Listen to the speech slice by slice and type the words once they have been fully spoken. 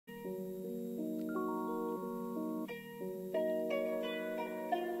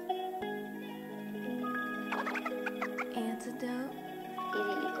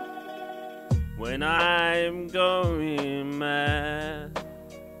when I'm going mad.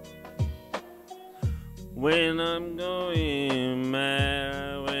 When I'm going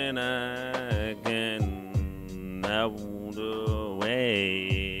mad, when I can help the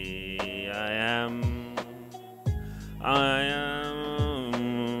way I am who I am.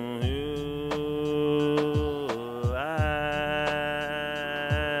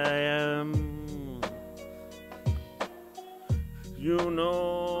 You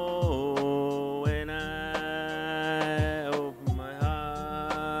know, when I open my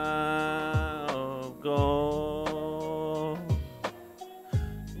heart of gold,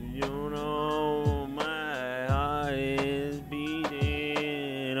 you know my heart is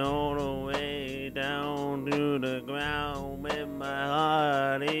beating all the way down to the ground when my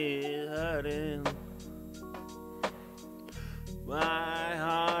heart is hurting. My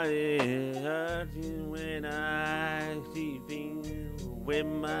heart is hurting when I see things with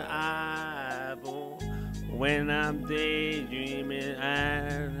my eyeball, when I'm daydreaming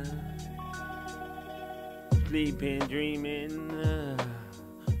and sleeping, dreaming,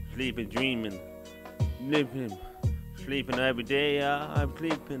 sleeping every day. I'm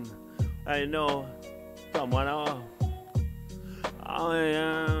sleeping. I know someone else. I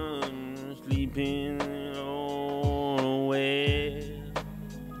am sleeping all the way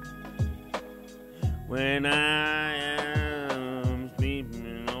when I am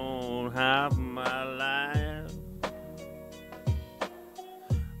sleeping on half my life.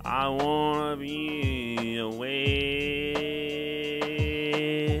 I wanna be away.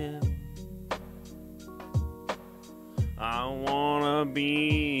 I wanna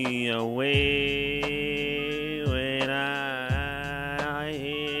be away when I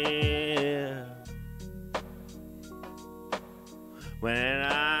hear, when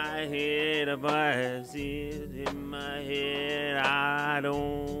I hear the voices in my head. I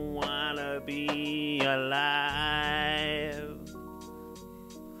don't wanna be alive.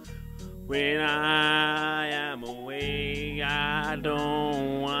 When I am away, I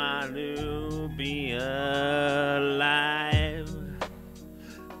don't want to be alive.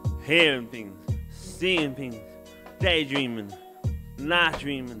 Hearing things, seeing things, daydreaming, not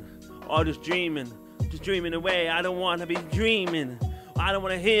dreaming, or just dreaming away. I don't want to be dreaming. I don't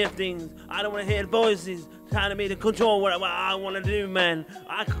want to hear things. I don't want to hear voices telling me to control what I want to do, man.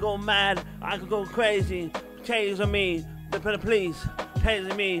 I could go mad. I could go crazy. Tasing me, the police.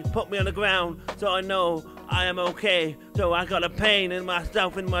 Tasing me, put me on the ground so I know I am okay. So I got a pain in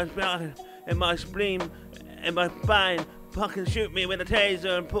myself, in my spine, in my spleen, in my spine. Fucking shoot me with a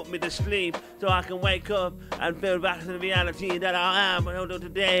taser and put me to sleep so I can wake up and feel back to the reality that I am. And although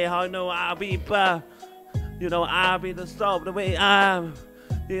today I know I'll be back. You know, I'll be the soul the way I am.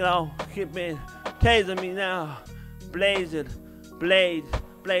 You know, keep me, tasing me now. Blaze it, blade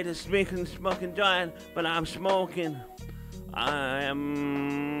is smoking giant, but I'm smoking. I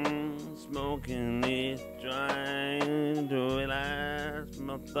am smoking it, trying to relax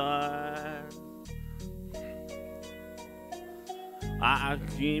my thoughts. I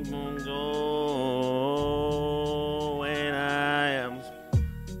keep on going when I am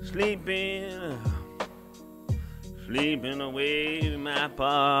sleeping away my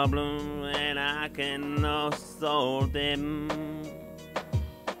problem, and I cannot solve them.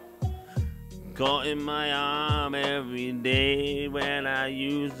 Caught in my arm every day when I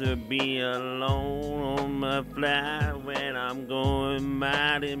used to be alone on my flat, when I'm going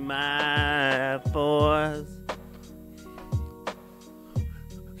mad in my force.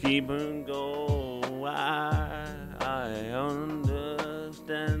 Keep on going, I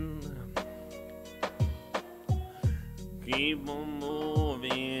understand. Keep on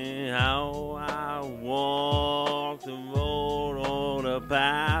moving how I walk the road or the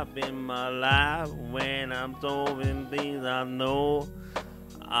path in my life. When I'm solving things I know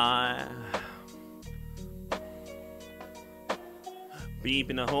I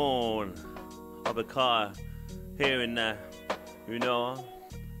beeping the horn of a car, hearing that, you know,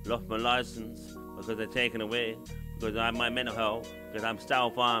 lost my license because they're taken away, because I have my mental health, because I'm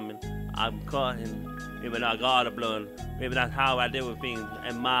self-harming, I'm cutting, even I got the blood, maybe that's how I deal with things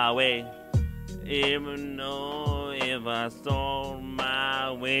in my way. Even though if I sold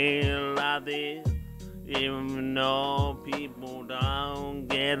my way like this, even though people don't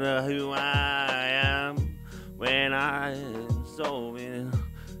get who I am, when I am solving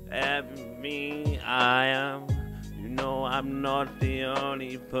everything I am. You know I'm not the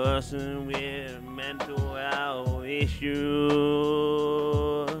only person with mental health issues.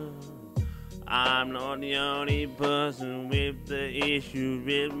 I'm not the only person with the issues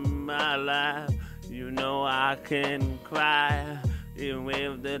with my life. You know I can cry. Even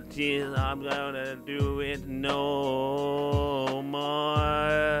with the tears, I'm gonna do it no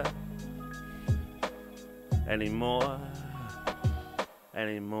more. Anymore.